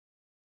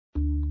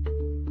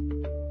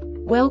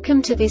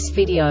Welcome to this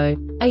video.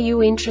 Are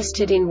you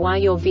interested in why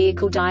your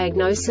vehicle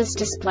diagnosis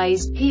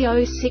displays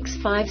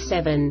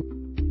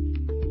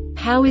P0657?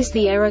 How is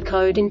the error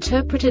code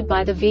interpreted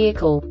by the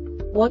vehicle?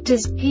 What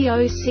does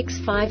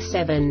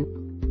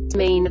P0657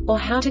 mean, or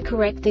how to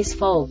correct this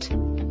fault?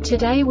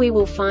 Today we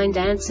will find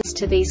answers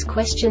to these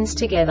questions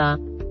together.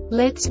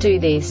 Let's do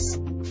this.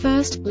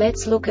 First,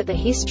 let's look at the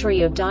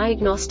history of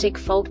diagnostic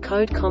fault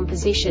code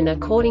composition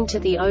according to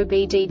the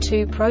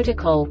OBD2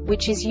 protocol,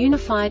 which is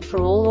unified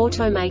for all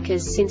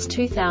automakers since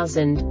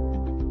 2000.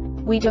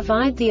 We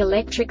divide the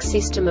electric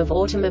system of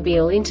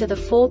automobile into the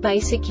four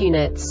basic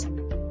units: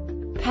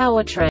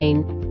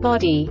 powertrain,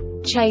 body,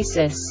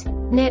 chassis,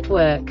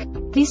 network.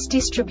 This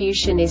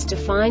distribution is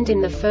defined in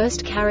the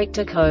first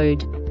character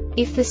code.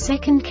 If the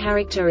second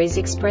character is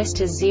expressed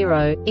as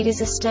 0, it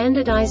is a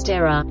standardized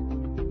error.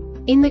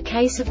 In the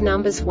case of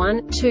numbers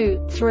 1,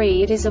 2,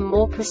 3, it is a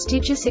more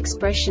prestigious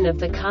expression of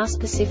the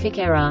car-specific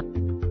error.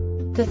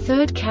 The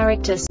third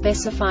character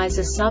specifies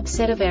a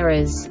subset of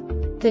errors.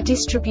 The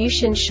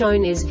distribution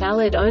shown is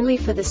valid only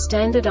for the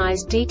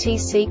standardized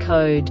DTC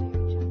code.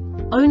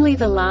 Only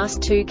the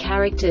last two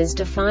characters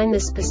define the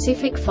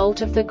specific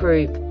fault of the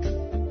group.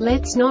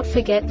 Let's not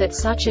forget that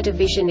such a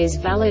division is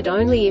valid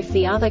only if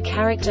the other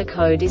character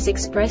code is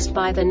expressed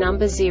by the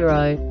number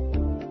 0.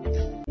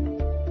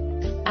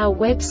 Our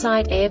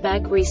website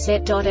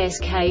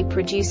airbagreset.sk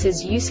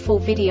produces useful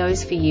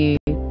videos for you.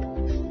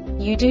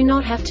 You do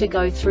not have to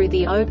go through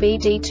the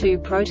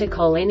OBD2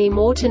 protocol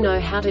anymore to know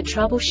how to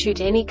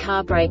troubleshoot any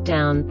car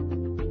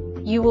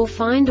breakdown. You will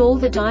find all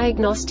the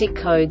diagnostic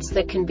codes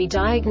that can be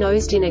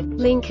diagnosed in a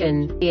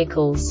Lincoln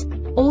vehicles.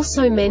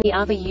 Also many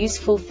other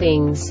useful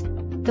things.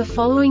 The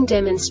following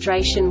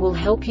demonstration will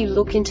help you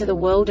look into the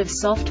world of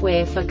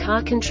software for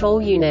car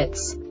control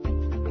units.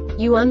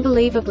 You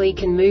unbelievably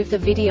can move the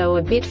video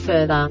a bit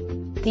further.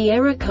 The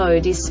error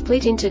code is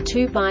split into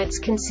 2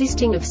 bytes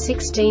consisting of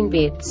 16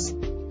 bits.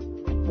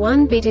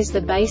 1 bit is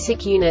the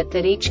basic unit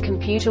that each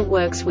computer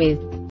works with.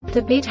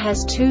 The bit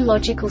has 2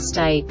 logical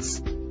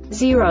states: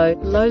 0,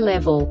 low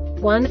level,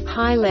 1,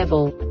 high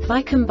level.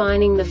 By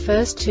combining the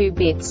first 2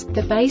 bits,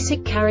 the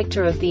basic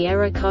character of the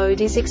error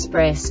code is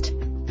expressed.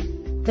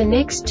 The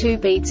next 2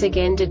 beats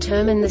again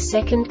determine the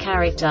second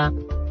character.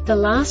 The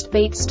last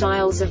beat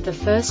styles of the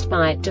first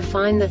byte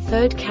define the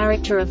third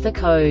character of the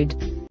code.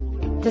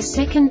 The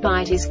second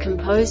byte is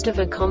composed of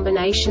a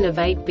combination of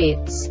 8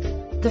 bits.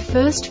 The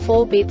first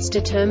 4 bits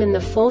determine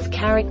the fourth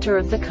character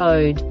of the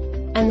code.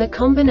 And the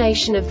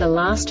combination of the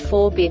last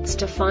 4 bits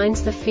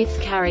defines the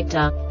fifth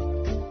character.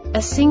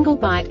 A single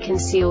byte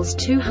conceals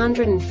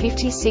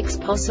 256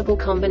 possible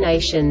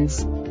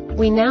combinations.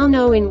 We now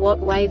know in what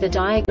way the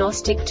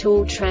diagnostic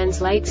tool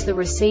translates the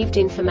received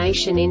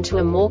information into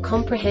a more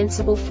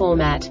comprehensible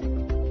format.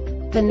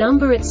 The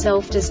number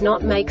itself does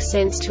not make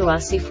sense to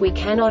us if we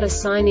cannot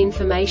assign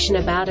information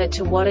about it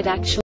to what it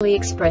actually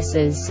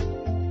expresses.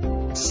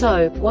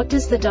 So, what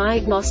does the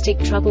diagnostic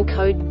trouble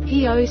code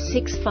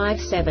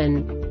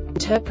P0657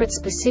 interpret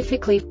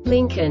specifically for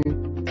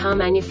Lincoln car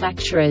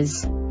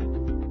manufacturers?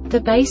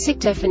 The basic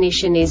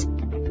definition is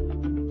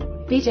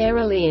bit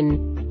error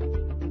lin.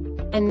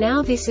 And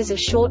now this is a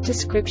short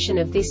description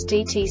of this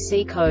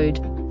DTC code.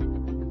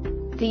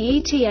 The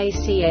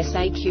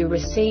ETACS-ECU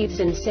receives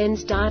and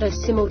sends data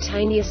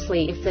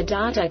simultaneously. If the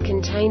data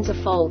contains a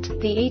fault,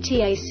 the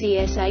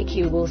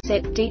ETACS-ECU will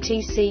set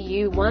DTC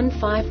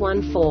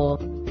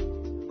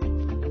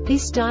U1514.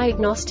 This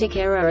diagnostic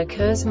error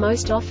occurs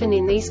most often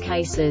in these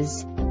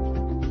cases.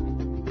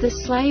 The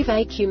slave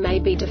ECU may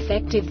be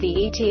defective. The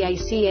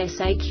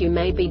ETACS-ECU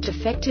may be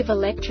defective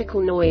electrical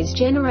noise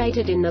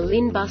generated in the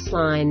LIN bus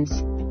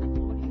lines.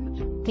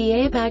 The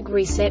Airbag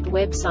Reset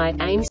website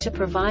aims to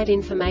provide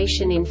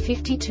information in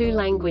 52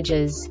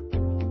 languages.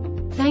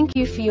 Thank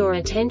you for your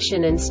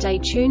attention and stay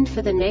tuned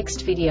for the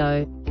next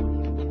video.